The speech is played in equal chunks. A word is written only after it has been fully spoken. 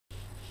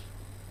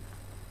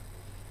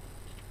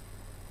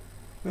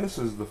This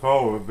is the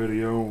follow-up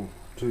video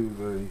to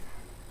the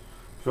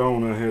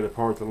phone I had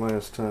apart the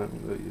last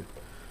time.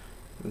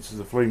 This is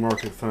a flea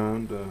market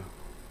find.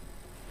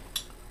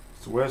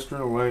 It's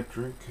Western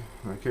Electric.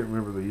 I can't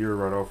remember the year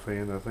right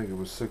offhand. I think it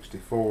was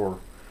 '64.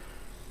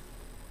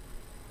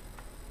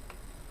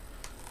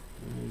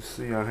 You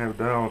see I have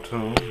dial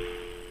tone.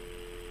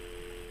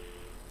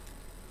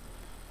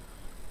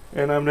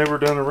 And I've never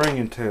done a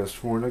ringing test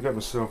for it. I got my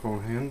cell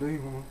phone handy.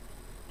 We'll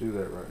do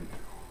that right now.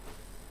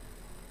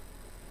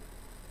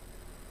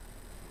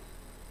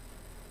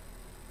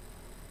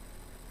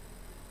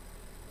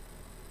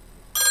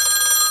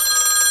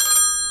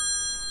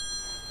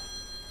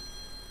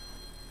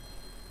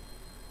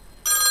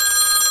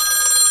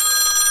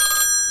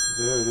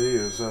 There it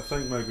is. I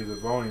think maybe the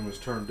volume is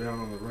turned down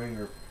on the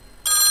ringer.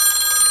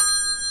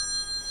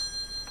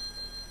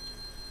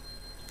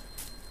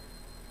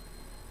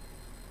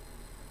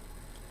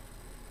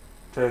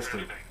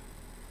 Testing.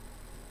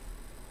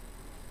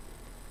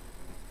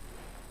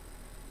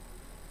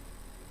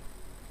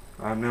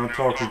 I'm now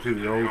talking to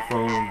the old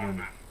phone,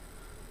 and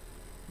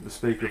the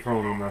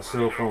speakerphone on my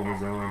cell phone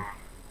is on.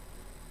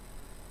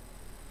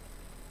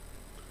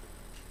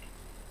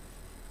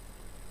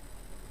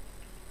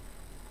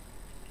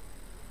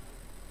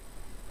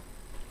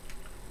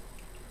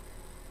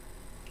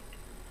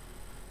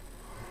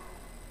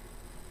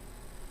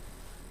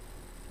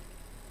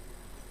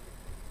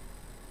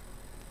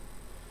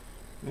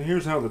 And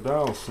here's how the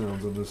dial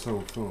sounds on this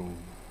old phone.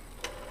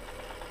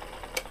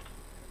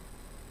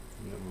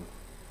 Yeah, my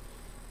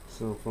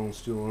cell phone's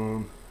still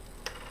on.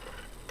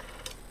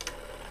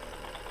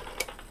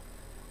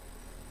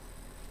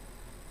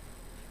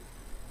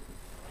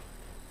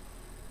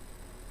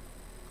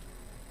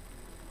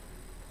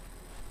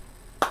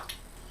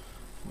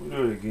 We'll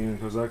do it again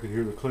because I could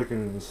hear the clicking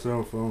in the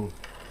cell phone.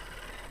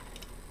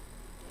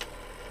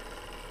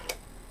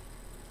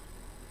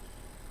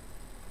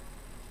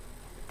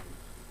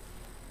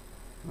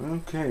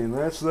 Okay, and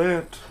that's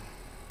that.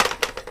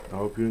 I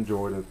hope you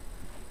enjoyed it.